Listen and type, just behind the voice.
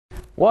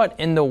What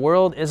in the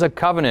world is a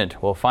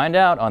covenant? We'll find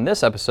out on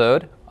this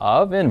episode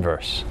of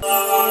Inverse.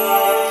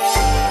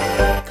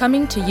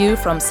 Coming to you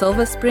from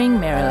Silver Spring,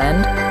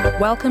 Maryland,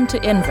 welcome to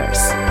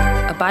Inverse,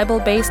 a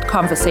Bible-based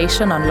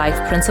conversation on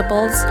life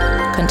principles,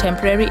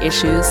 contemporary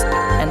issues,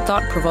 and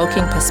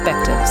thought-provoking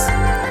perspectives.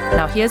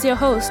 Now here's your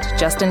host,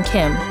 Justin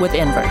Kim, with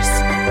Inverse.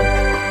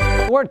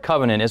 The word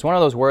covenant is one of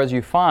those words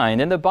you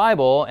find in the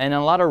Bible and in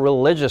a lot of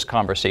religious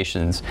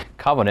conversations.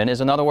 Covenant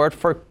is another word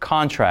for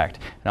contract.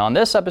 And on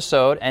this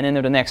episode and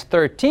into the next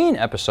 13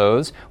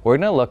 episodes, we're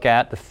going to look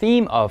at the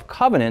theme of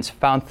covenants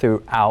found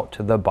throughout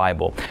the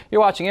Bible.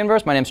 You're watching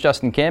Inverse. My name's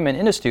Justin Kim, and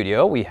in the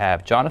studio we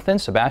have Jonathan,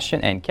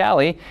 Sebastian, and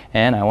Callie,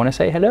 and I want to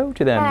say hello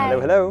to them. Hi.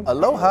 Hello, hello.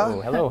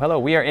 Aloha. Hello, hello.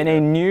 We are in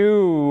a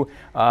new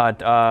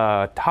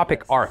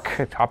topic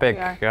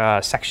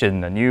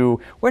section.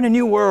 We're in a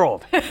new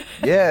world.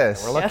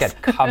 Yes. We're looking at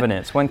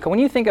covenants. When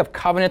you think of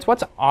covenants,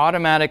 what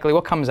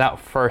comes out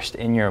first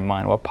in your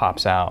mind? What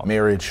pops out?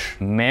 Marriage.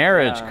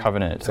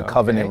 Covenant. It's a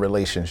covenant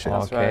relationship.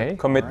 Okay. Right.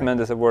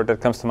 Commitment is a word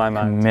that comes to my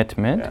mind.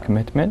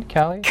 Commitment,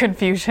 Callie?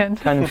 Confusion.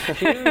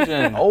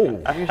 Confusion.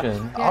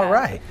 Confusion. All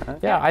right.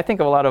 Yeah, I think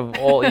of a lot of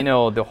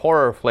the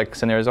horror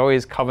flicks, and there's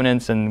always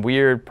covenants and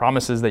weird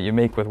promises that you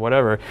make with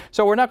whatever.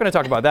 So we're not going to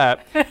talk about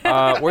that.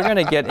 We're going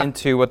to get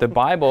into what the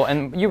Bible,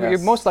 and you're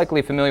most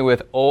likely familiar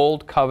with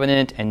Old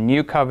Covenant and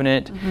New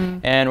Covenant,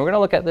 and we're going to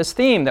look at this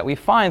theme that we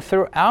find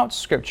throughout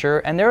Scripture,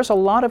 and there's a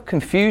lot of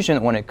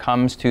confusion when it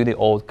comes to the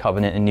Old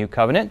Covenant and New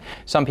Covenant.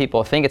 Some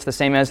people think it's the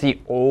same as the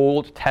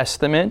Old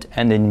Testament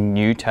and the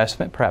New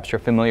Testament. Perhaps you're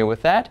familiar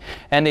with that.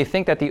 And they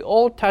think that the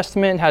Old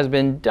Testament has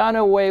been done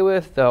away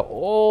with, the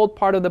old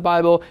part of the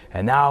Bible,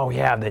 and now we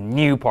have the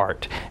new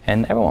part.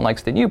 And everyone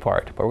likes the new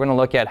part, but we're going to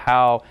look at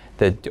how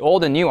the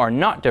old and new are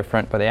not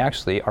different, but they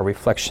actually are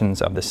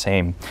reflections of the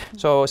same.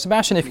 So,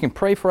 Sebastian, if you can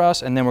pray for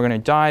us, and then we're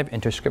going to dive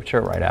into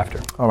Scripture right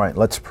after. All right,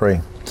 let's pray.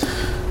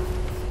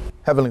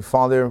 Heavenly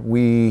Father,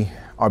 we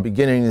are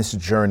beginning this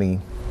journey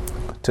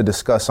to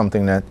discuss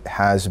something that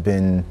has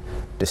been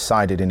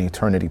decided in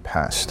eternity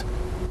past.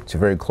 It's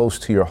very close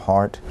to your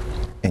heart,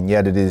 and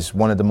yet it is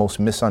one of the most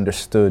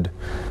misunderstood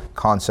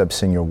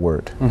concepts in your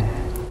word.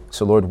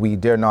 So Lord, we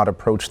dare not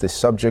approach this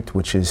subject,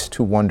 which is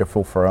too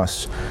wonderful for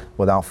us,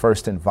 without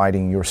first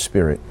inviting your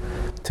Spirit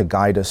to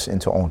guide us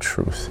into all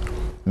truth.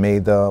 May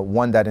the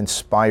one that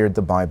inspired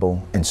the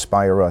Bible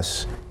inspire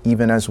us,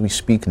 even as we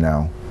speak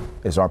now,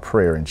 is our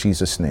prayer in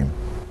Jesus' name.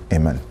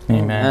 Amen.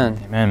 Amen.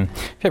 Amen.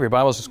 If you have your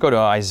Bibles, let's go to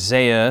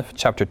Isaiah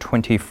chapter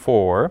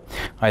 24.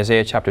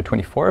 Isaiah chapter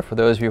 24. For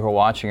those of you who are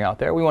watching out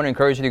there, we want to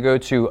encourage you to go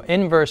to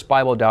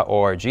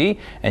inversebible.org,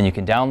 and you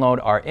can download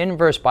our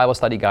Inverse Bible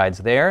study guides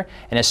there.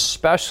 And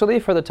especially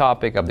for the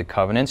topic of the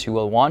covenants, you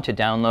will want to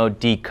download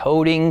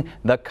Decoding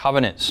the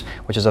Covenants,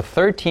 which is a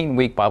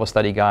 13-week Bible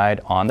study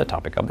guide on the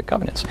topic of the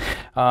covenants.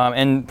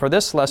 And for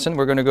this lesson,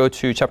 we're going to go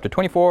to chapter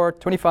 24,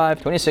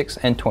 25, 26,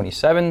 and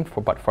 27.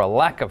 But for a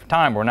lack of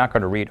time, we're not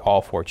going to read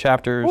all four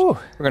chapters. Ooh.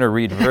 We're going to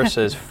read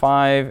verses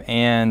 5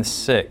 and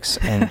 6.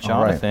 And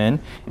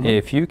Jonathan,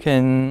 if you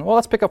can,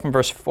 let's pick up from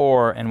verse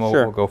 4 and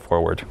we'll go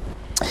forward.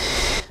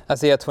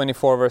 Isaiah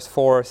 24 verse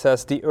 4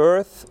 says, "The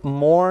earth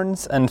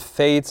mourns and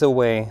fades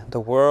away. The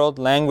world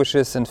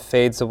languishes and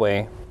fades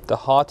away. The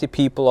haughty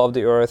people of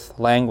the earth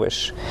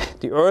languish.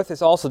 The earth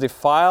is also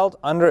defiled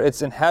under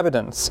its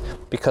inhabitants,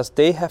 because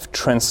they have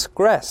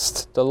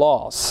transgressed the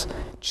laws,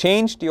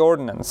 changed the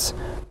ordinance,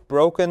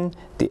 broken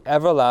the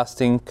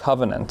everlasting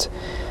covenant.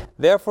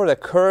 Therefore the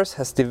curse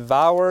has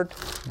devoured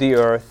the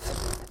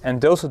earth,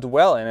 and those who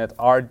dwell in it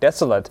are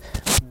desolate.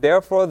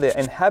 Therefore the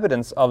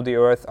inhabitants of the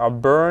earth are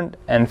burned,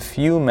 and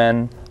few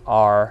men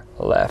are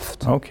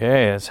left."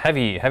 Okay, it's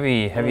heavy.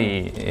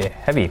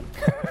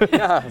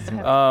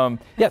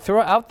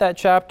 Throughout that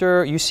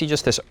chapter, you see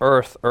just this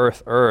earth.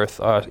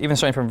 Even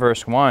starting from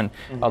verse 1,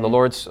 the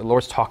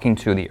Lord's talking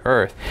to the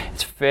earth.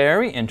 It's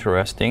very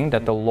interesting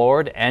that the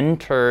Lord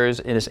enters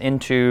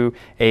into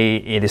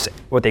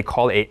what they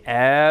call a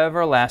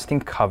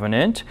everlasting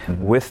covenant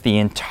with the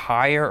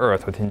entire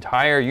earth, with the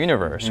entire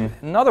universe.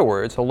 In other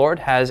words, the Lord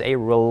has a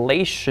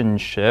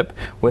relationship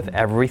with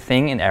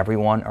everything and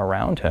everyone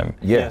around him.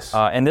 Yes.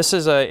 And this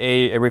is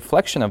a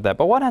reflection of that.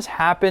 But what has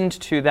happened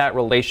to that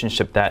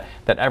relationship, that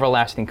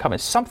everlasting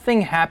covenant?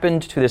 Something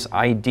happened to this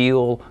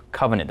ideal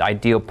covenant,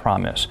 ideal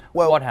promise.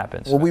 What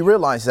happens? Well, we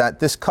realize that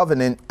this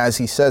covenant, as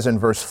he says in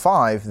verse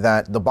 5,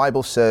 that the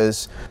Bible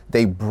says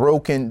they have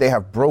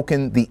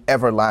broken the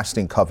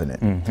everlasting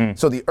covenant.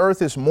 So the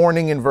earth is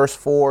mourning in verse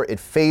 4, it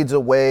fades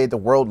away, the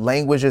world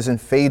languishes and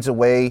fades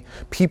away,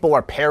 people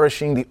are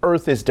perishing, the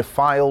earth is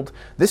defiled.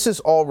 This is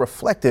all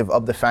reflective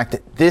of the fact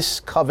that this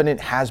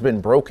covenant has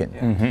been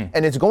broken.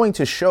 And it's going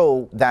to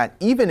show that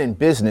even in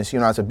business,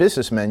 as a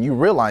businessman, you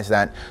realize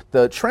that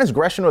the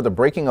transgression or the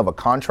breaking of a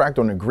contract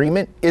or an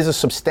agreement is a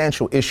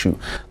substantial issue.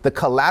 The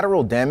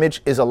collateral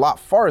damage is a lot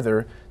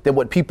farther than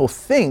what people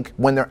think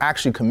when they're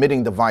actually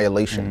committing the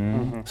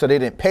violation. So they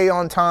didn't pay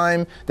on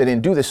time, they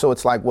didn't do this. So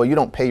it's like, well, you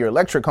don't pay your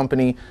electric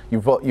company, you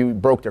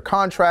broke their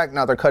contract,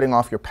 now they're cutting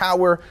off your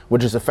power,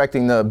 which is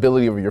affecting the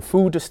ability of your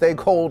food to stay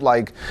cold,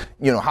 like,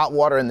 hot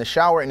water in the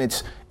shower. And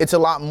it's a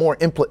lot more,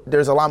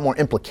 there's a lot more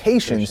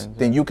implications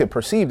than you could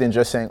perceive than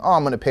just saying, oh,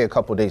 I'm going to pay a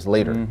couple days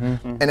later.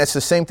 And it's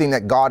the same thing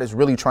that God is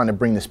really trying to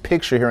bring this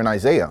picture here in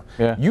Isaiah.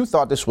 Yeah. You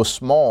thought this was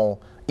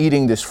small,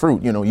 eating this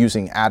fruit,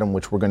 using Adam,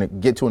 which we're going to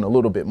get to in a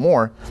little bit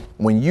more.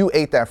 When you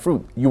ate that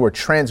fruit, you were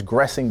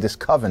transgressing this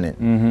covenant.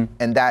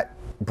 And that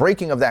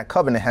breaking of that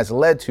covenant has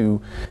led to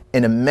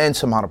an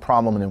immense amount of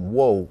problem and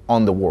woe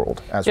on the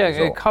world as a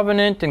result.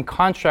 Covenant and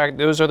contract,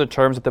 those are the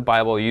terms that the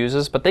Bible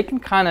uses, but they can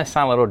kind of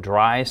sound a little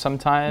dry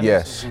sometimes.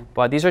 Yes.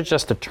 But these are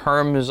just the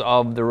terms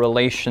of the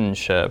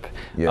relationship.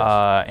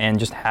 Yes. And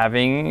just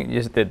having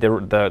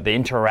the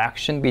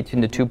interaction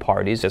between the two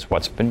parties is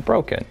what's been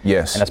broken.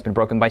 Yes. And that's been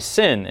broken by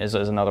sin is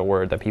another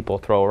word that people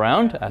throw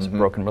around as a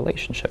broken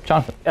relationship.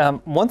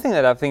 Jonathan. One thing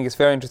that I think is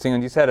very interesting,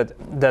 and you said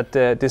it, that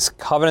this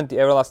covenant, the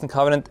everlasting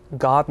covenant,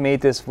 God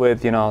made this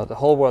with, the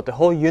whole world, the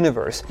whole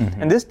universe.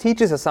 And this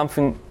teaches us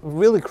something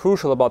really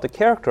crucial about the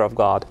character of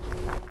God.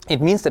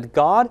 It means that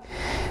God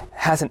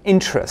has an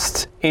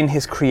interest in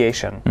his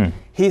creation.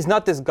 He's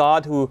not this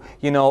God who,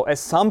 as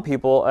some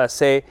people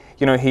say,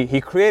 he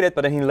created,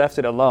 but then he left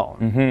it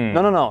alone.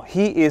 No.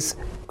 He is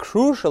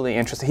crucially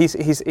interested.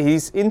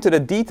 He's into the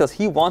details.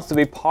 He wants to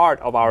be part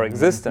of our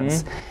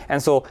existence.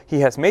 And so he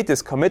has made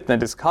this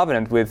commitment, this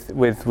covenant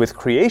with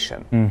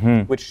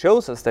creation, which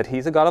shows us that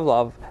he's a God of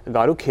love, a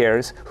God who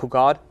cares,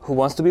 who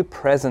wants to be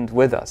present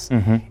with us,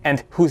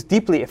 and who's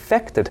deeply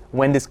affected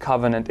when this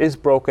covenant is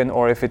broken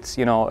or if it's,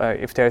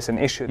 if there's an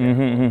issue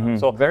there.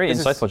 So very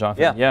insightful,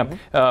 Jonathan.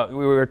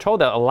 We were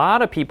told that a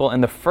lot of people in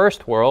the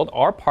first world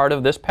are part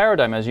of this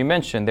paradigm, as you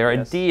mentioned.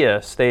 They're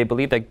deists. They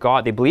believe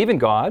that they believe in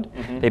God.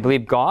 They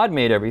believe God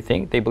made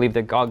everything. They believe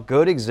that God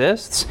good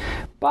exists,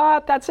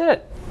 but that's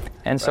it.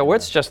 And so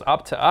it's just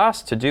up to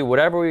us to do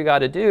whatever we got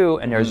to do,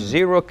 and there's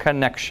zero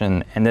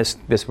connection. And this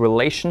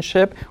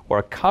relationship or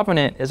a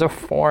covenant is a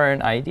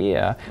foreign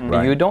idea.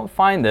 And you don't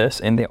find this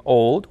in the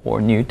Old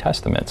or New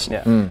Testaments.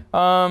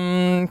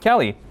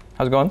 Kelly,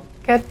 how's it going?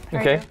 Good.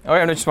 Okay. All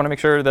right. I just want to make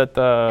sure that.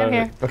 I'm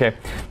here. Okay.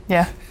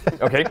 Yeah.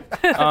 Okay.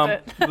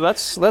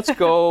 Let's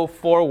go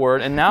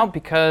forward. And now,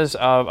 because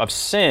of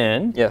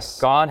sin,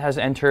 God has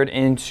entered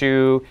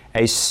into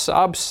a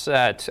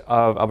subset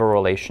of a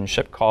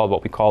relationship called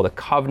what we call the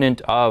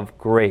covenant of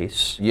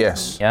grace.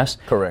 Yes. Yes.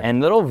 Correct.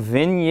 And little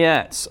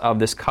vignettes of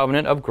this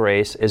covenant of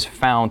grace is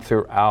found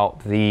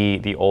throughout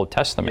the Old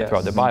Testament,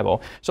 throughout the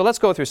Bible. So let's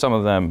go through some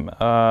of them.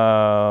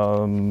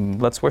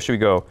 Where should we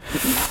go?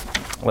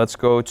 Let's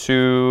go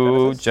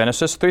to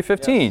Genesis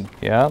 3:15.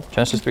 Yeah,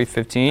 Genesis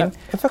 3:15.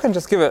 If I can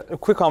just give a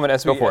quick comment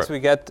as we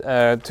get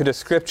to the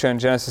scripture in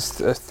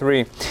Genesis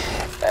 3.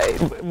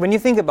 When you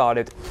think about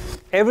it,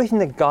 everything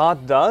that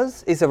God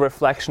does is a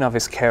reflection of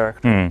his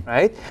character,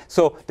 right?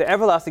 So the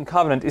everlasting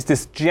covenant is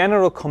this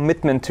general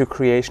commitment to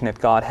creation that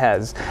God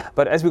has.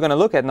 But as we're going to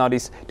look at now,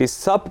 these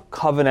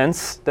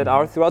sub-covenants that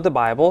are throughout the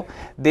Bible,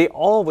 they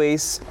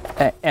always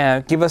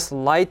give us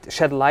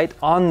shed light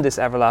on this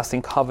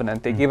everlasting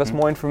covenant. They give us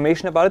more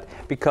information about it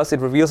because it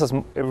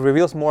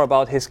reveals more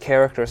about his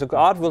character. So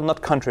God will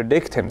not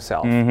contradict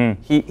himself.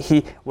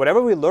 He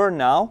whatever we learn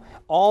now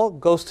all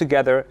goes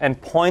together and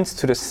points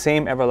to the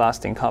same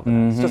everlasting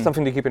covenant. It's just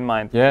something to keep in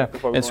mind. Yeah,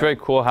 it's very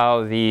cool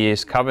how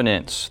these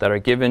covenants that are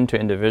given to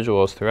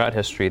individuals throughout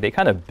history, they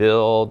kind of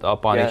build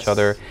up on each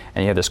other,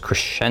 and you have this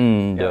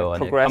crescendo,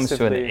 and it comes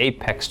to an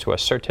apex to a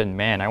certain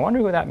man. I wonder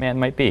who that man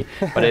might be,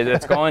 but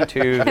it's going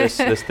to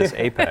this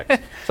apex.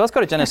 So let's go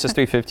to Genesis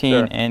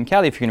 3:15, and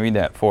Callie, if you can read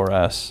that for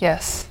us.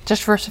 Yes,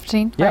 just verse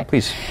 15? Yeah, right.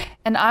 please.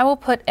 And I will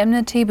put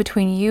enmity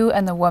between you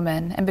and the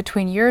woman, and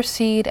between your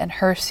seed and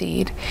her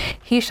seed.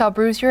 He shall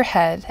bruise your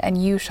head,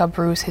 and you shall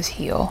bruise his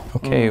heel.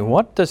 Okay,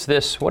 what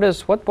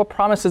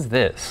promise is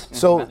this?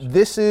 So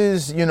this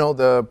is,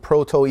 the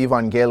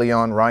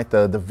proto-evangelion, right?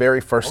 The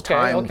very first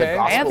time the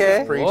gospel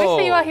was preached. We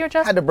see you out here,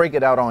 Justin. I had to break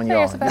it out on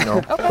y'all,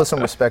 put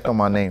some respect on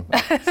my name.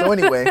 So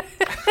anyway,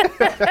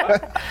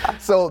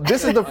 so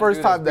this is the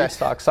first time that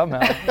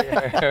somehow.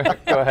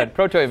 Go ahead,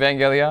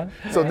 proto-evangelion.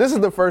 So this is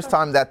the first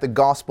time that the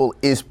gospel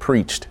is preached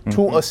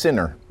to a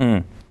sinner.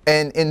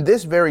 And in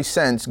this very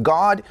sense,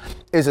 God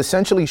is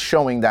essentially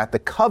showing that the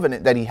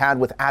covenant that he had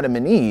with Adam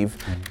and Eve,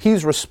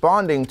 he's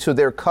responding to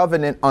their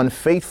covenant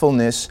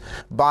unfaithfulness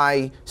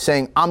by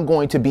saying, I'm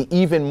going to be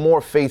even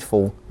more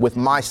faithful with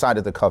my side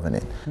of the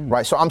covenant,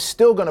 right? So I'm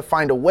still going to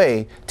find a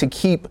way to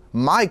keep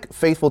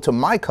faithful to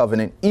my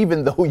covenant,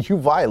 even though you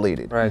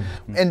violated. Right.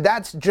 And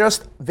that's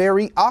just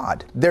very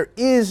odd. There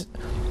is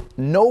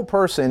no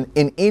person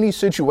in any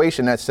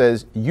situation that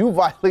says you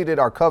violated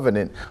our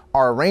covenant,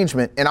 our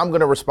arrangement, and I'm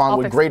going to respond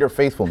with greater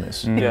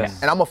faithfulness.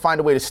 Yes. And I'm going to find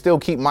a way to still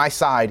keep my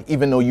side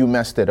even though you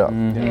messed it up.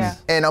 Yeah.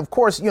 And of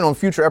course, in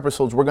future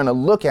episodes, we're going to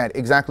look at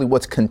exactly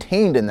what's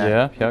contained in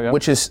that,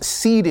 which is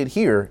seeded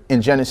here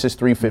in Genesis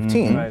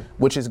 3:15,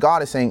 which is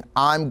God is saying,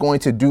 I'm going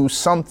to do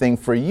something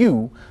for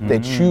you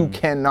that you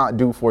cannot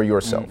do for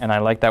yourself. And I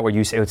like that where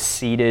you say it's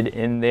seated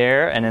in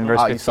there, and in verse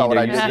 15 you saw what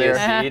I did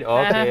there? seed.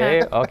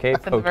 Okay,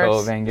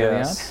 Proto-evangelion.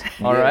 Yes.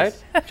 All right,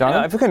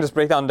 Jonathan? If we can just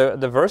break down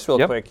the verse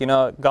real quick.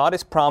 God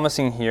is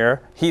promising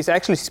here, he's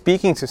actually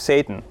speaking to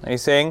Satan.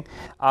 He's saying,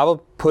 I will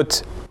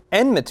put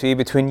enmity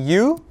between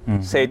you,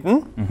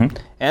 Satan,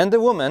 and the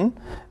woman,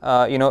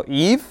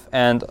 Eve,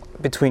 and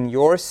between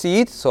your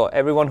seed, so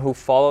everyone who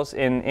follows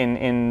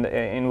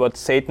in what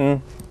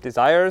Satan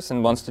desires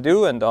and wants to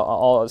do, and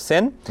all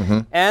sin,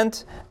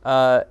 and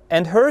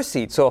her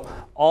seed. So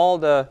all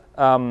the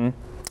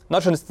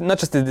not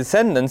just the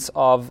descendants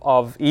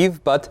of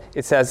Eve, but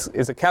it says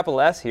it's a capital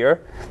S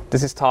here.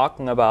 This is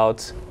talking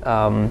about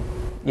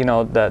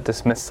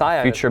this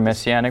Messiah, future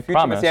messianic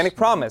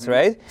promise,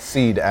 right?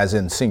 Seed as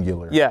in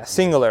singular. Yeah,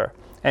 singular.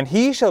 And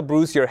he shall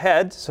bruise your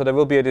head, so there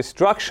will be a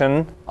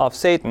destruction of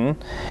Satan,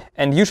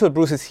 and you shall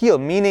bruise his heel,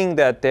 meaning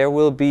that there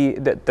will be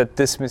that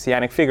this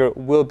messianic figure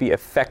will be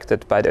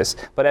affected by this.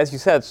 But as you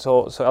said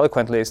so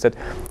eloquently, is that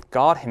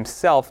God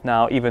himself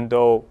now, even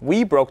though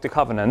we broke the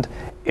covenant,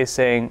 is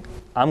saying,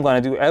 I'm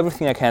going to do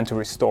everything I can to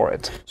restore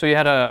it. So you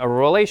had a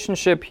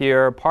relationship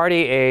here,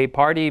 party A,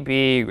 party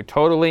B,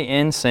 totally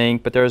in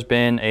sync, but there's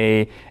been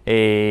a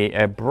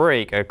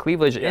break, a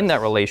cleavage in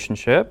that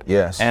relationship.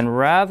 Yes. And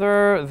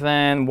rather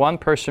than one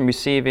person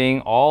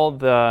receiving all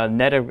the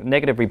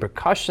negative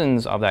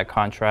repercussions of that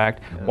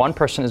contract, one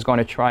person is going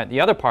to try, the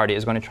other party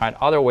is going to try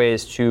other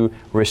ways to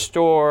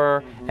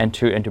restore and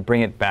to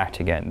bring it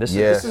back again. This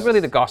is really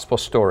the gospel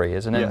story,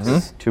 isn't it?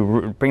 Yes.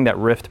 To bring that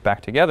rift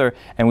back together.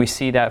 And we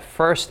see that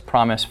first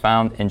promise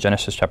found in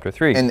Genesis chapter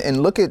 3.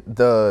 And look at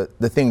the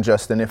thing,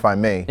 Justin, if I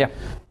may. Yeah.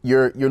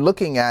 You're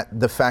looking at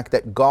the fact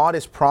that God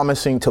is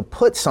promising to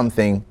put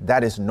something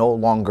that is no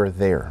longer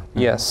there.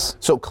 Yes.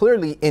 So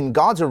clearly in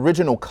God's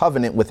original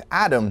covenant with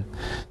Adam,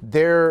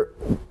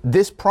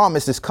 this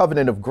promise, this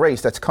covenant of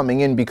grace that's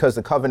coming in because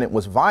the covenant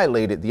was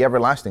violated, the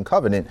everlasting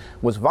covenant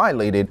was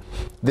violated.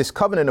 This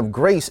covenant of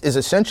grace is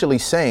essentially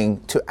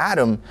saying to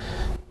Adam,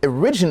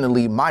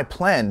 originally, my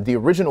plan, the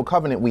original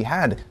covenant we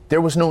had,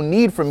 there was no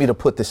need for me to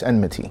put this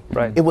enmity.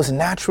 Right. It was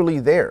naturally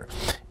there.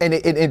 And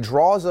it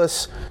draws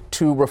us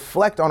to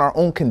reflect on our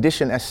own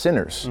condition as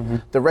sinners.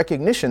 The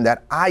recognition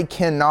that I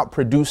cannot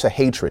produce a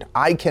hatred.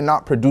 I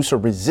cannot produce a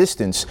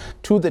resistance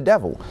to the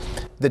devil.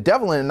 The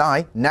devil and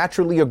I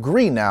naturally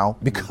agree now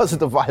because of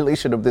the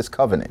violation of this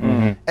covenant.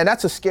 And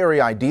that's a scary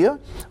idea,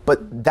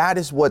 but that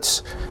is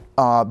what's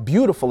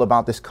beautiful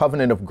about this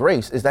covenant of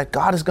grace, is that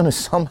God is going to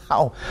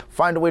somehow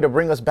find a way to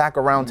bring us back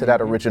around to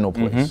that original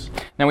place.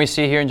 Now we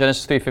see here in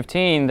Genesis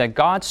 3:15 that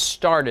God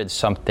started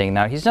something.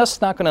 Now he's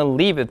just not going to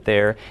leave it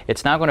there.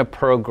 It's now going to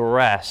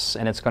progress,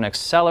 and it's going to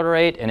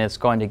accelerate, and it's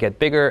going to get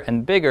bigger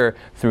and bigger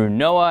through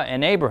Noah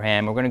and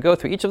Abraham. We're going to go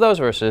through each of those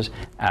verses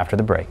after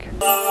the break.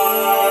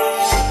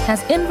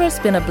 Has Inverse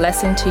been a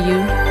blessing to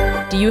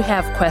you? Do you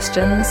have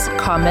questions,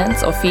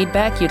 comments, or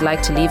feedback you'd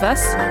like to leave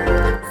us?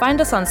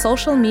 Find us on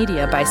social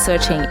media by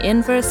searching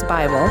Inverse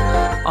Bible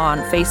on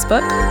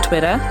Facebook,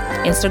 Twitter,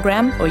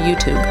 Instagram, or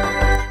YouTube.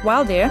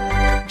 While there,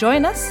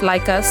 join us,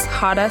 like us,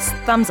 heart us,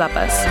 thumbs up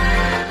us.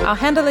 Our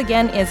handle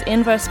again is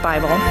Inverse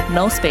Bible,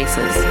 no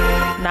spaces.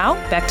 Now,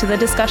 back to the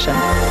discussion.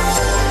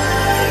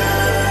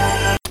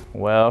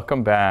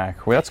 Welcome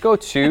back. Well, let's go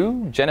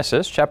to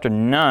Genesis chapter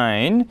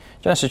 9.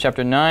 Genesis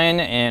chapter 9,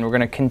 and we're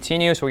going to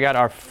continue. So we got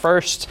our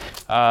first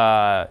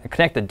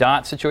connect the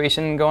dot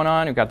situation going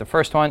on. We've got the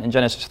first one in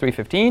Genesis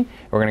 3:15.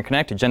 We're going to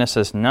connect to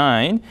Genesis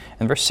 9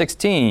 and verse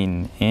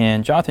 16.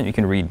 And Jonathan, you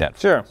can read that.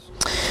 Sure.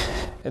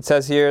 It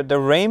says here, the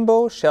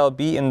rainbow shall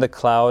be in the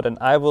cloud, and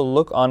I will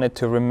look on it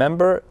to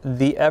remember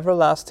the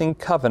everlasting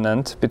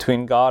covenant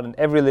between God and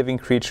every living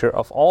creature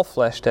of all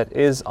flesh that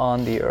is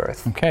on the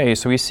earth. Okay,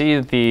 so we see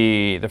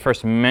the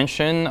first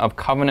mention of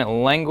covenant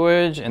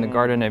language in the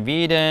Garden of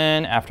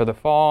Eden after the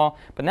fall.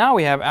 But now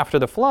we have, after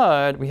the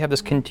flood, we have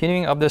this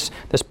continuing of this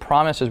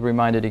promise is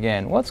reminded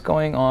again. What's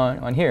going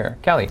on here?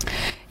 Callie?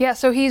 Yeah,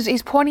 so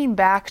he's pointing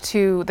back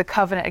to the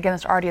covenant again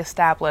that's already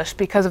established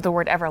because of the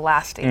word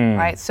everlasting,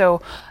 right?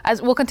 So as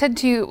we'll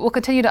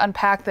continue to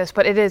unpack this,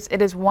 but it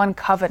is one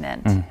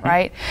covenant,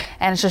 right?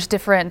 And it's just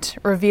different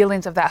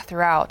revealings of that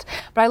throughout.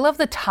 But I love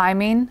the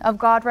timing of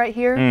God right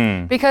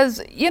here because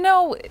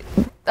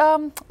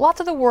lots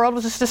of the world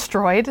was just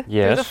destroyed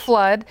through the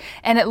flood,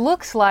 and it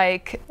looks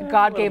like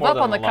God gave up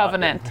on the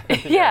covenant.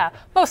 Yeah,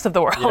 most of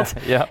the world.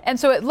 Yeah. And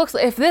so it looks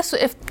like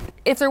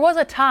if there was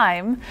a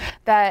time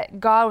that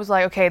God was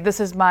like, okay, this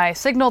is my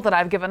signal that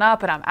I've given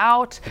up and I'm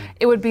out,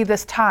 it would be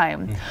this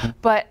time.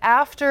 But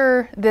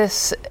after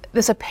this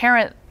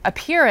apparent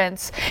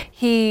appearance,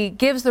 he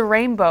gives the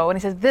rainbow and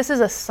he says, this is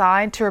a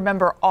sign to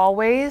remember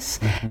always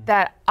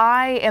that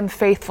I am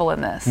faithful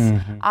in this.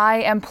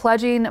 I am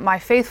pledging my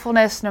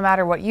faithfulness no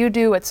matter what you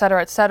do, et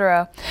cetera, et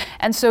cetera.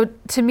 And so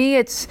to me,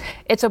 it's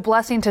a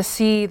blessing to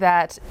see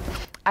that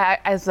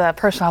as a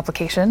personal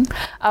application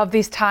of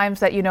these times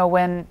that,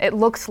 when it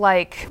looks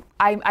like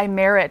I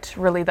merit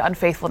really the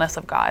unfaithfulness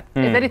of God.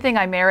 If anything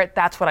I merit,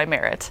 that's what I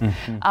merit.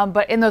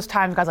 But in those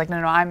times, God's like, no,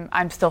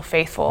 I'm still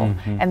faithful.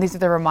 And these are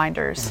the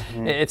reminders.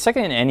 It's like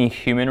in any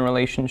human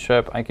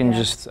relationship. I can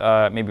just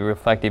maybe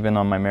reflect even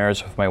on my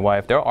marriage with my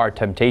wife. There are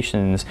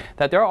temptations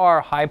that there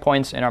are high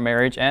points in our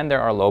marriage and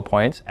there are low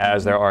points,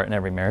 as there are in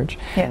every marriage.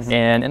 Yes.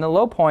 And in the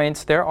low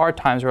points, there are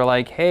times where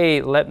like,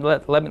 hey, let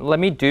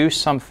me do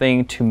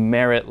something to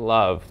merit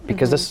love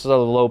because this is a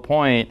low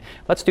point.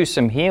 Let's do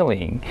some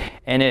healing.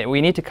 And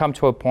we need to come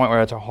to a point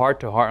where it's a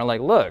heart to heart and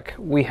like, look,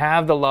 we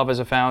have the love as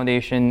a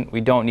foundation. We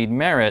don't need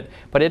merit,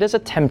 but it is a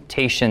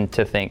temptation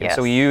to think. Yes. And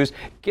so we use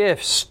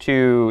gifts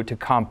to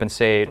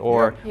compensate,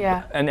 or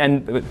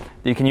and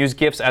you can use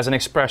gifts as an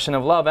expression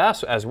of love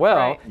as well.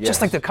 Right.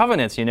 Just like the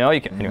covenants, you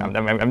can.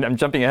 I'm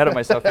jumping ahead of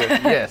myself here.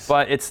 Yes.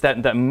 But it's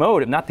that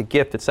motive, not the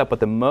gift itself, but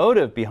the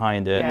motive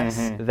behind it.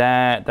 Yes.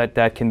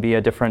 That can be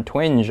a different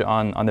twinge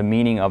on the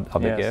meaning of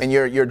the gift. And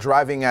you're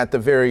driving at the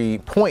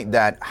very point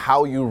that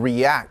how you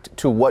react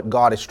to what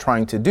God is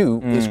trying to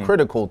do is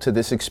critical to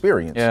this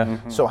experience. Yeah.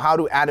 So how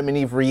do Adam and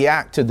Eve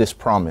react to this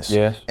promise?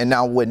 Yes. And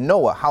now with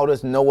Noah, how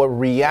does Noah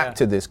react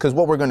to this? Because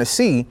what we're going to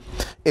see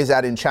is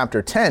that in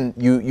chapter 10,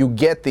 you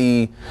get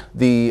the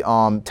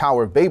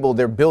Tower of Babel.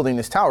 They're building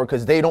this tower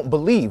because they don't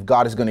believe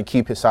God is going to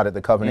keep his side of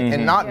the covenant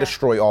and not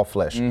destroy all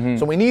flesh.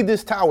 So we need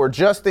this tower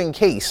just in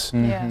case.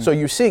 So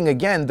you're seeing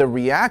again the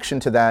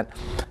reaction to that,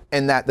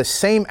 and that the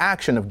same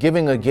action of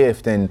giving a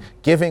gift and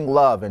giving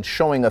love and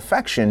showing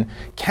affection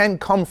can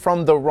come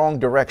from the wrong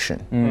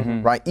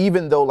direction, right?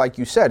 Even though, like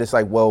you said, it's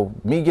like, well,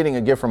 me getting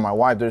a gift from my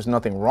wife, there's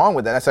nothing wrong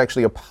with that. That's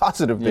actually a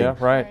positive thing. Yeah,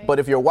 right. But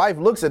if your wife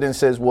looks at it and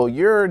says, well,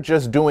 you're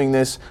just doing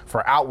this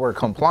for outward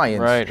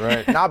compliance,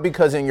 right. not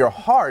because in your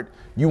heart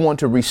you want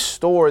to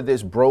restore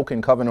this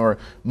broken covenant or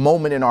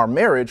moment in our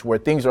marriage where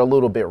things are a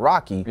little bit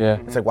rocky. Yeah.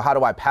 It's like, well, how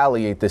do I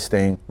palliate this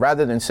thing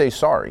rather than say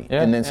sorry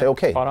and then say,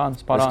 okay,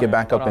 let's get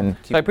back up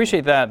and keep. I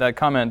appreciate that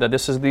comment that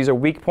these are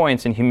weak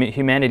points in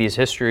humanity's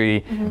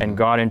history, and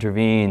God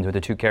intervened with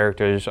the two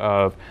characters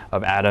of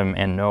Adam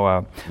and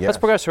Noah. Yes. Let's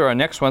progress to our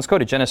next one. Let's go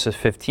to Genesis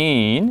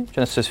 15,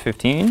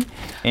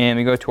 and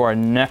we go to our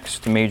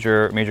next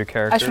major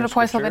character. I just want to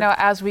point something out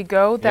as we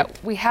go that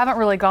we haven't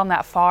really gone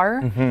that far,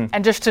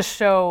 and just to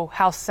show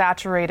how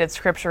saturated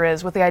Scripture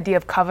is with the idea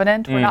of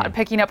covenant. We're not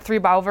picking up 3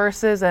 Bible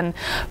verses and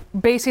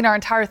basing our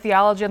entire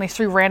theology on these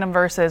 3 random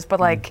verses,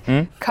 but like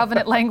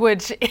covenant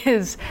language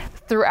is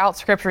throughout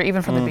Scripture,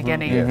 even from the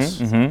beginning.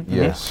 Yes.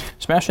 Yes.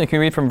 Sebastian, can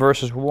you read from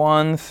verses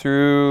 1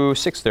 through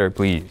 6 there,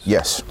 please?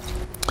 Yes.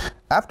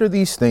 After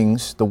these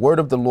things, the word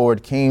of the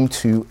Lord came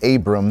to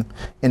Abram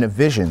in a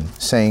vision,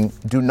 saying,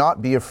 "Do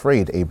not be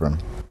afraid, Abram.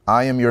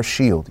 I am your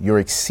shield, your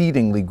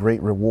exceedingly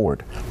great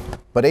reward."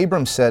 But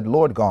Abram said,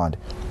 "Lord God,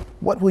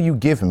 what will you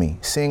give me,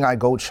 seeing I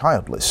go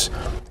childless?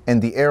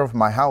 And the heir of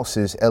my house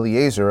is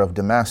Eliezer of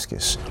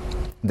Damascus."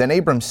 Then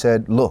Abram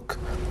said, "Look,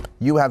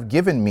 you have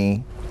given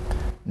me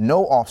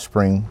no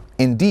offspring.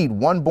 Indeed,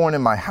 one born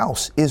in my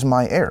house is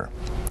my heir."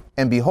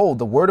 And behold,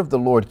 the word of the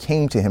Lord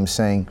came to him,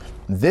 saying,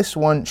 "This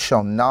one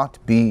shall not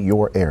be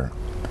your heir,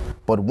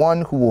 but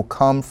one who will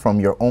come from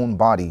your own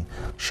body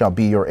shall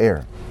be your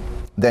heir."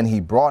 Then he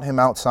brought him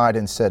outside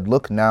and said,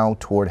 "Look now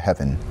toward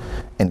heaven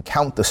and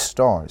count the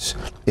stars,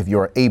 if you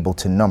are able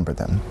to number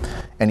them."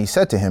 And he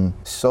said to him,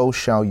 "So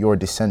shall your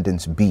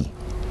descendants be."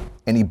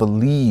 And he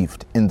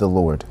believed in the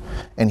Lord,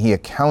 and he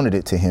accounted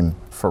it to him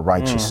for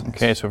righteousness.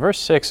 Okay, so verse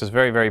 6 is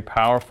very, very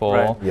powerful.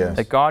 Right. Yes.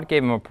 That God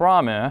gave him a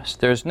promise.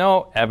 There's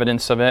no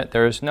evidence of it.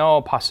 There's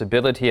no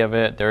possibility of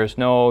it. There's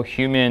no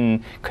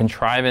human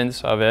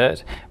contrivance of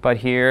it. But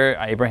here,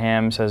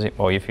 Abraham says,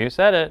 well, if you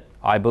said it,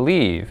 I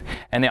believe.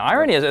 And the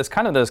irony is, it's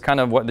kind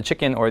of what the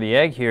chicken or the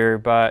egg here,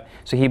 but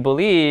so he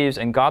believes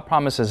and God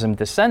promises him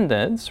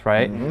descendants,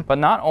 right? But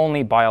not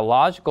only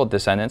biological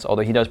descendants,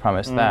 although he does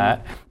promise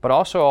that, but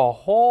also a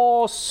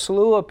whole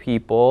slew of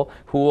people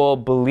who will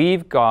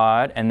believe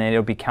God and then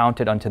it'll be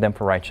counted unto them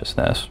for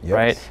righteousness,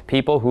 right?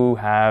 People who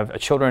have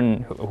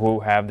children who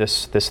have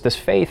this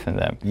faith in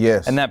them.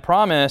 Yes. And that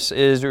promise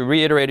is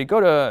reiterated. Go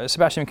to,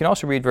 Sebastian, you can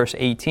also read verse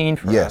 18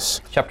 for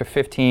us. Chapter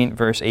 15,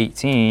 verse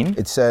 18.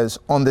 It says,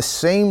 "On the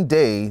same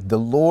day, the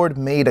Lord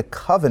made a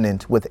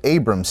covenant with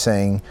Abram,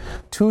 saying,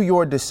 'To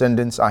your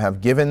descendants I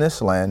have given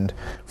this land,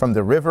 from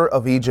the river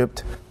of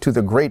Egypt to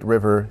the great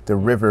river, the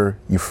river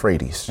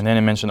Euphrates. And then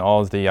it mentioned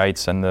all of the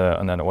ites and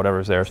then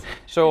whatever's there.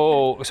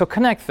 So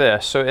connect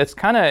this. So it's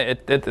kind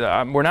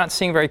of we're not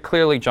seeing very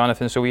clearly,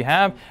 Jonathan. So we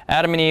have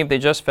Adam and Eve. They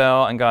just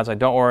fell, and God's like,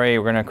 "Don't worry,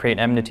 we're going to create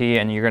enmity,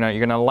 and you're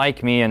gonna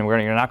like me, and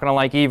you're not going to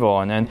like evil."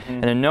 And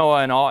then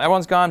Noah and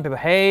everyone's gone. But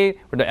hey,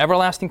 we're the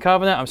everlasting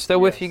covenant. I'm still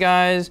with you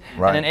guys.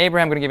 Right. And then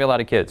Abraham going to give you a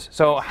lot of kids.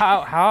 So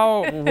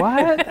how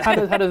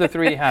does the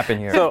three happen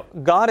here? So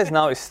God is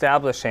now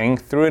establishing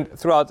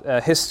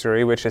throughout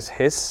history, which is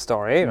His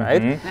story,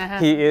 right?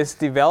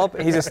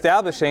 He's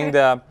establishing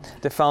the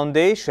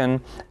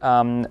foundation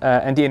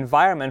and the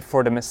environment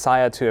for the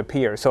Messiah to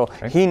appear. So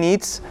He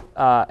needs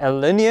a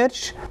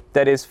lineage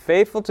that is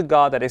faithful to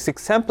God, that is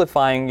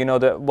exemplifying,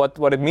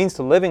 what it means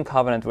to live in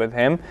covenant with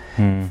Him,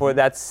 for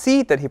that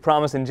seed that He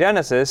promised in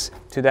Genesis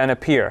to then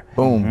appear.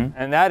 Boom.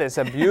 And that is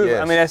a beautiful.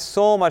 Yes. I mean, there's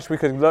so much we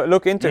could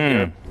look into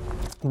here.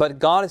 But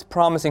God is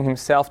promising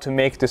Himself to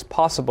make this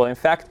possible. In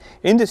fact,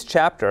 in this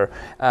chapter,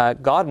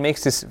 God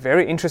makes this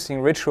very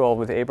interesting ritual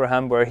with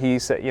Abraham where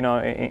he's, in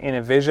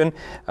a vision.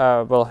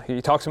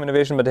 He talks to him in a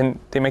vision, but then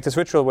they make this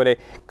ritual where they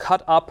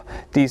cut up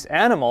these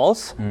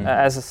animals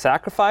as a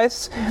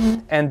sacrifice.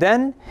 And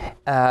then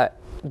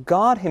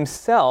God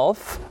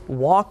Himself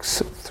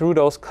walks through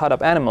those cut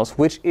up animals,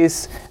 which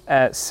is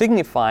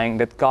signifying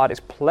that God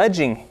is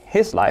pledging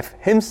His life,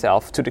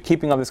 Himself, to the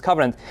keeping of this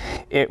covenant,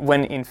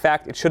 when in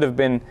fact it should have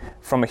been,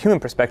 from a human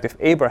perspective,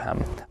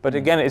 Abraham. But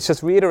again, it's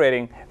just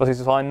reiterating what we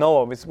saw in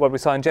Noah, what we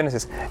saw in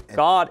Genesis.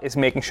 God is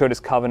making sure this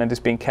covenant is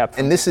being kept.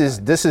 And this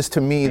is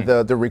to me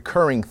the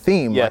recurring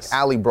theme, Yes.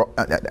 like Ali brought,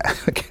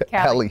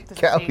 Callie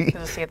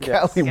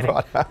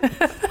brought up,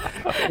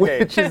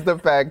 which is the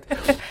fact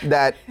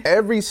that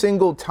every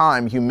single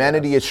time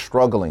humanity is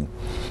struggling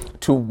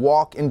to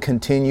walk and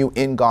continue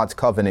in God's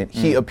covenant,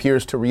 He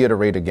appears to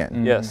reiterate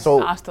again. Yes. So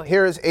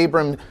here's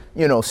Abram,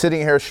 sitting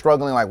here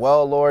struggling like,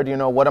 well, Lord,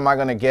 what am I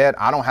going to get?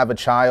 I don't have a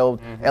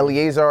child.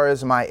 Eliezer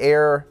is my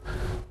heir.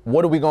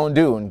 What are we going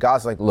to do? And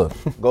God's like, look,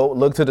 go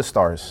look to the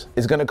stars.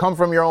 It's going to come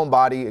from your own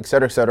body, et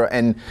cetera, et cetera.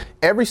 And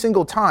every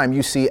single time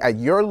you see at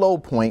your low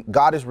point,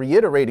 God is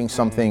reiterating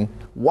something.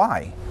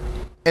 Why?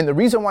 And the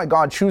reason why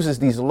God chooses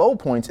these low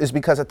points is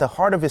because at the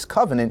heart of His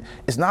covenant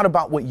is not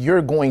about what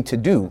you're going to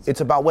do.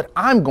 It's about what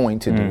I'm going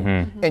to do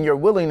and your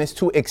willingness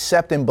to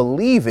accept and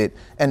believe it.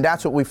 And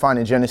that's what we find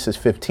in Genesis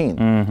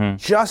 15.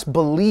 Just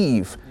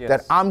believe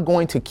that I'm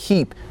going to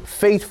keep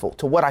faithful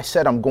to what I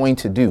said I'm going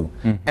to do.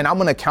 And I'm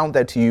going to count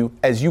that to you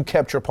as you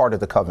kept your part of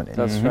the covenant.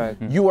 That's right.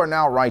 You are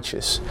now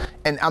righteous.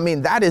 And I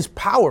mean, that is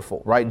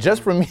powerful, right?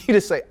 Just for me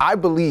to say, I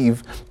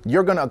believe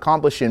you're going to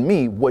accomplish in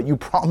me what you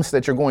promised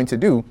that you're going to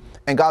do.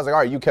 And God's like, all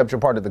right, you kept your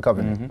part of the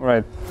covenant.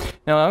 Right.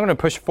 Now I'm going to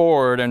push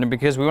forward, and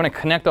because we want to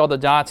connect all the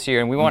dots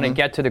here, and we want to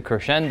get to the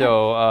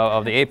crescendo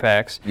of the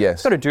apex. Yes.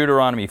 Let's go to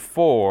Deuteronomy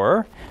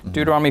 4.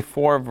 Deuteronomy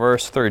 4,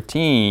 verse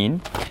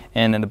 13.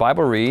 And then the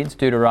Bible reads,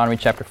 Deuteronomy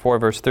chapter 4,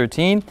 verse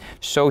 13.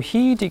 So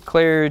He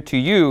declared to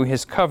you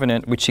His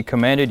covenant, which He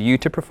commanded you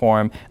to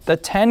perform, the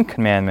 10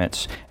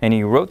 commandments. And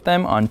He wrote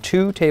them on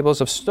 2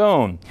 tables of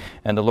stone.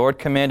 And the Lord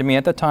commanded me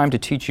at the time to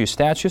teach you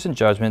statutes and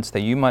judgments,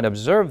 that you might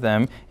observe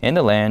them in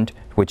the land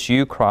which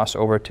you cross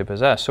over to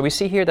possess. So we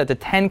see here that the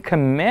 10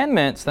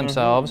 commandments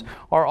themselves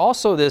are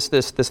also this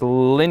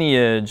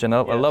lineage, and I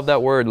love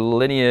that word,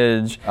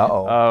 lineage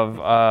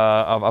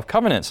of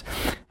covenants.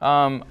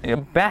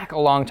 Back a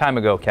long time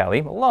ago, Callie,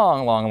 a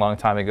long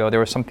time ago, there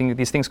was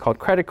these things called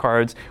credit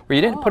cards, where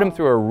you didn't put them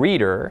through a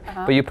reader,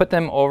 but you put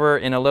them over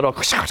in a little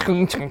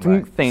thing.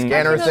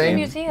 Scanner thing.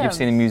 You've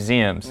seen in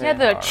museums. Yeah,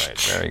 All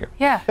right, there you go.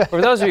 Yeah. For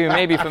those of you who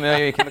may be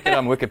familiar, you can look it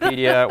on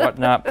Wikipedia,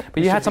 whatnot.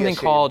 But you had something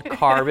called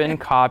carbon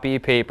copy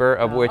paper,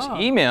 of which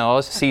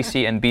emails,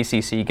 CC and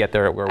BCC, get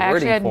their wording I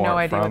actually had form no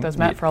idea from. what those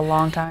meant for a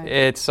long time.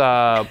 It's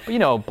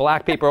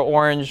black paper,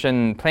 orange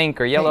and pink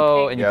or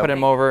yellow, and you put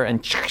them over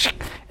and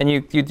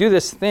you do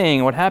this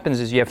thing. What happens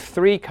is you have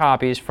 3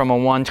 copies from a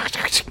one,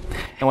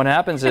 and what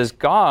happens is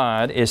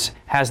God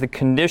has the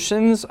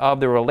conditions of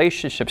the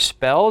relationship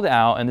spelled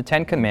out in the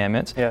 10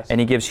 Commandments, and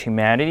He gives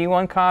humanity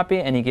 1 copy,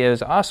 and He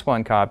gives us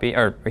 1 copy,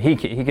 or He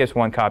gives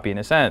 1 copy in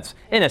a sense,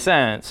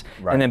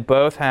 Right. and then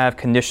both have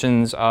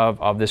conditions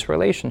of this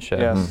relationship.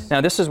 Yes.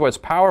 Now this is what's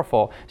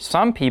powerful.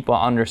 Some people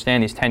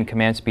understand these 10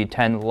 commandments to be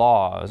 10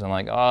 laws, and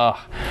like,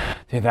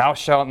 thou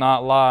shalt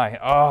not lie.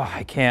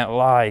 I can't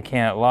lie.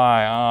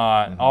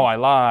 I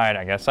lied.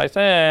 I guess I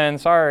sinned.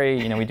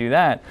 Sorry. We do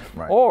that.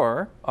 Right.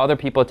 Or other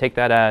people take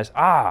that as,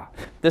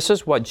 this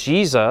is what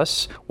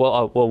Jesus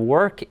will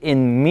work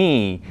in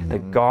me,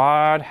 that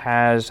God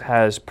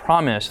has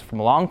promised from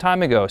a long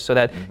time ago, so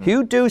that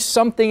He'll do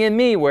something in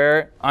me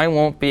where I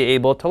won't be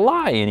able to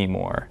lie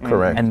anymore.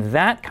 Correct. And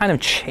that kind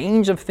of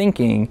change of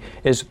thinking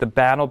is the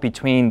battle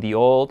between the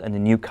old and the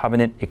new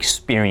covenant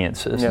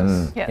experiences.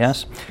 Yes.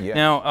 Yes. Yeah.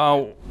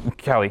 Now,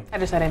 Callie. I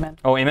just said amen.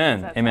 Oh,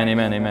 amen.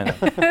 Amen.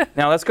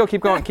 Now let's go.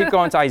 Keep going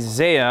to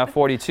Isaiah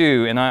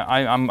 42, and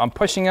I'm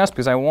pushing us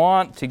because I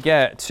want to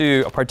get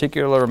to a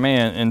particular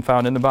man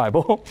found in the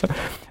Bible.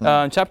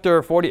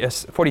 Chapter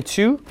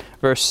 42,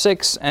 verse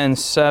 6 and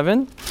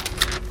 7.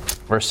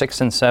 verse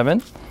 6 and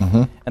 7.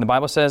 And the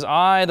Bible says,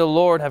 I, the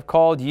Lord, have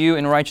called you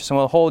in righteousness and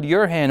will hold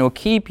your hand, will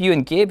keep you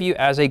and give you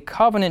as a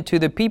covenant to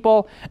the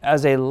people,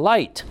 as a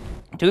light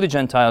to the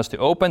Gentiles, to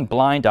open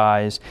blind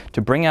eyes,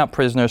 to bring out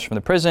prisoners from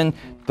the prison,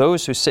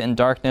 those who sit in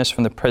darkness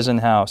from the prison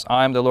house.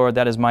 I am the Lord,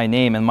 that is my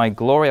name, and my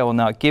glory I will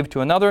not give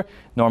to another,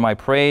 nor my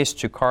praise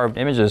to carved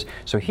images.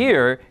 So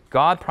here,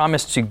 God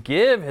promised to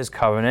give his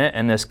covenant,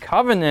 and this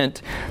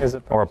covenant,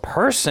 or a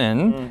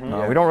person,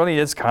 we don't really,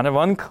 it's kind of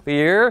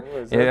unclear.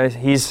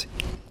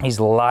 He's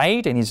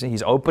light, and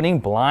he's opening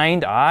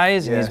blind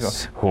eyes. And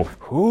he's going,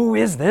 who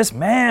is this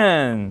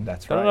man?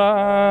 That's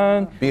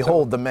right.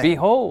 Behold the man.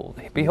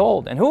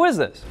 Behold. And who is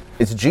this?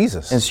 It's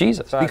Jesus. It's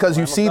Jesus. Because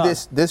you see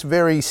this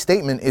very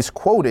statement is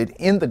quoted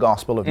in the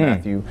Gospel of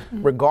Matthew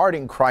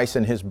regarding Christ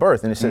and his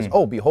birth. And it says,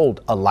 oh, behold,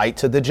 a light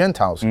to the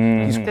Gentiles.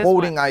 He's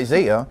quoting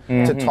Isaiah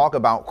to talk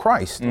about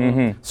Christ.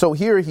 So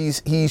here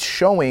he's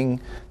showing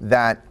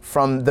that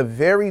from the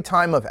very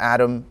time of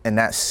Adam and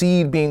that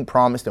seed being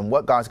promised and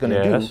what God's going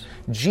to do,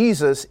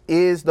 Jesus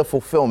is the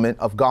fulfillment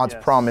of God's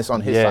promise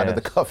on his side of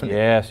the covenant.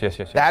 Yes.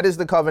 That is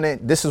the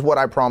covenant. This is what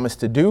I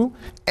promised to do.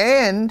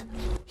 And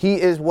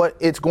he is what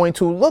it's going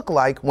to look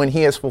like when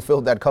he has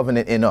fulfilled that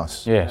covenant in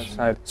us. Yes.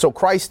 So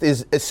Christ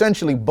is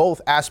essentially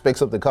both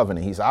aspects of the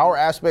covenant. He's our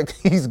aspect,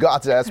 he's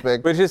God's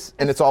aspect,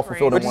 and it's all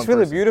fulfilled in one person.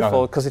 Which is really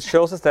beautiful, because it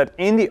shows us that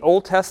in the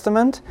Old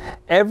Testament,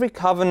 every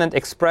covenant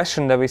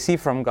expression that we see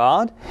from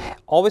God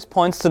always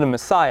points to the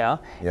Messiah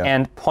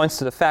and points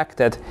to the fact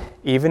that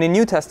even in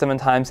New Testament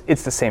times,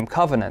 it's the same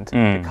covenant.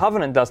 The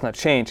covenant does not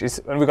change.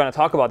 And we're going to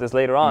talk about this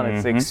later on.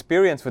 It's the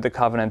experience with the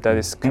covenant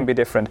that can be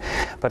different.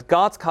 But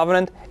God's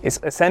covenant is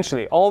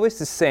essentially always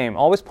the same,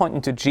 always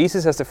pointing to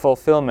Jesus as the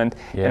fulfillment.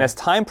 And as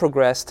time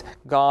progressed,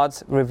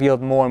 God's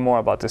revealed more and more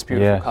about this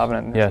beautiful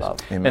covenant and his love.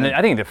 Amen. And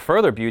I think the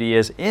further beauty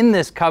is in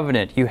this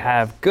covenant, you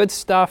have good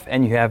stuff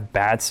and you have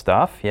bad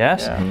stuff,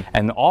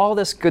 and all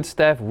this good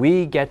stuff,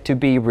 we get to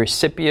be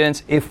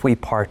recipients if we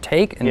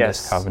partake in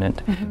this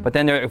covenant. But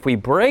then if we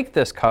break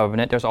this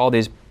covenant, there's all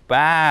these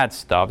bad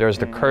stuff. There's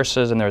the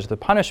curses and there's the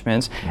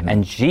punishments,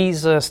 and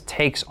Jesus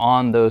takes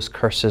on those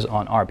curses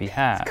on our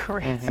behalf.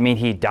 Correct. I mean,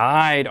 he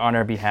died on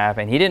our behalf,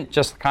 and he didn't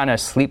just kind of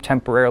sleep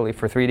temporarily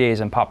for 3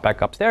 days and pop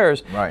back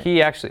upstairs.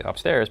 He actually,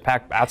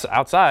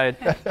 outside,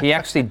 he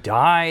actually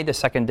died the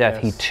second death.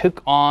 He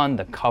took on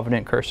the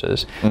covenant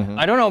curses.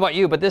 I don't know about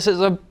you, but this is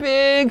a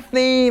big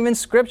theme in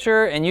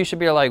Scripture, and you should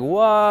be like,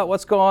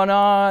 what's going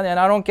on? And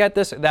I don't get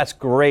this. That's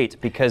great,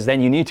 because then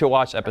you need to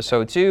watch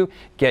episode 2,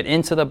 get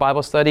into the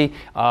Bible study,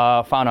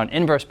 found on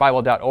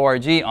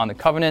inversebible.org on the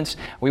covenants.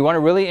 We want to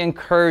really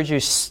encourage you,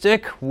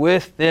 stick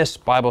with this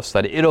Bible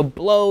study. It'll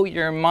blow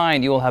your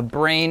mind. You will have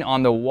brain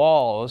on the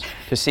walls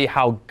to see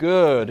how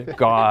good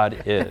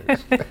God is.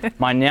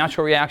 My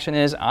natural reaction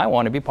is, I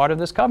want to be part of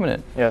this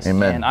covenant.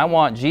 Amen. And I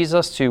want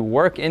Jesus to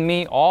work in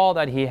me all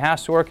that he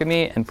has to work in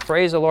me, and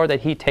praise the Lord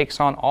that he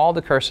takes on all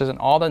the curses and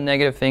all the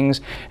negative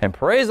things. And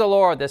praise the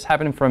Lord, this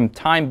happened from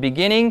time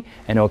beginning,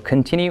 and it will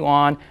continue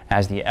on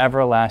as the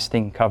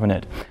everlasting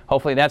covenant.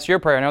 Hopefully that's your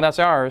prayer. I know that's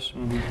ours.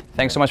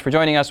 Thanks so much for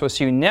joining us. We'll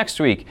see you next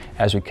week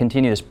as we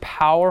continue this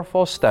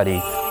powerful study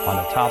on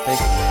the topic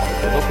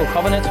of the biblical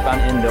covenants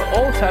found in the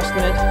Old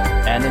Testament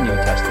and the New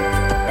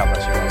Testament. God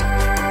bless you all.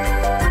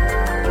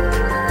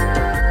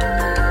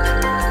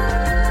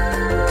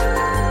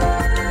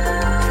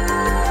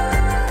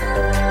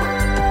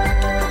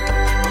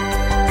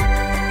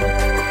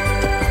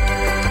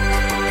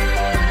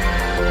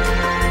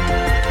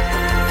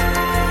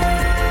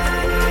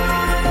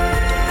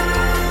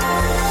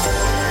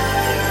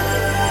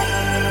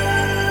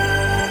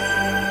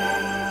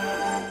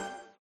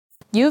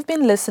 You've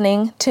been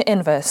listening to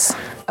Inverse,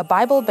 a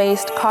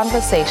Bible-based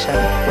conversation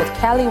with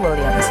Callie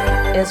Williams,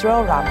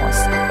 Israel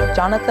Ramos,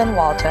 Jonathan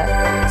Walter,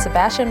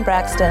 Sebastian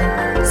Braxton,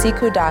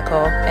 Siku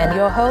Dako, and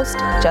your host,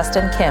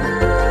 Justin Kim.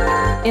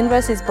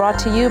 Inverse is brought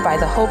to you by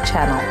the Hope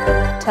Channel,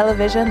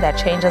 television that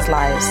changes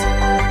lives.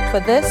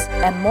 For this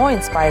and more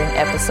inspiring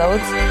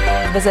episodes,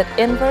 visit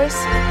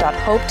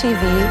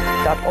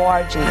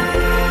inverse.hopetv.org.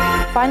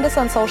 Find us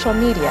on social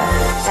media,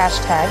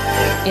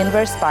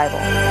 #InverseBible.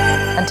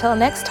 Until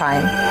next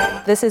time,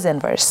 this is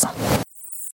Inverse.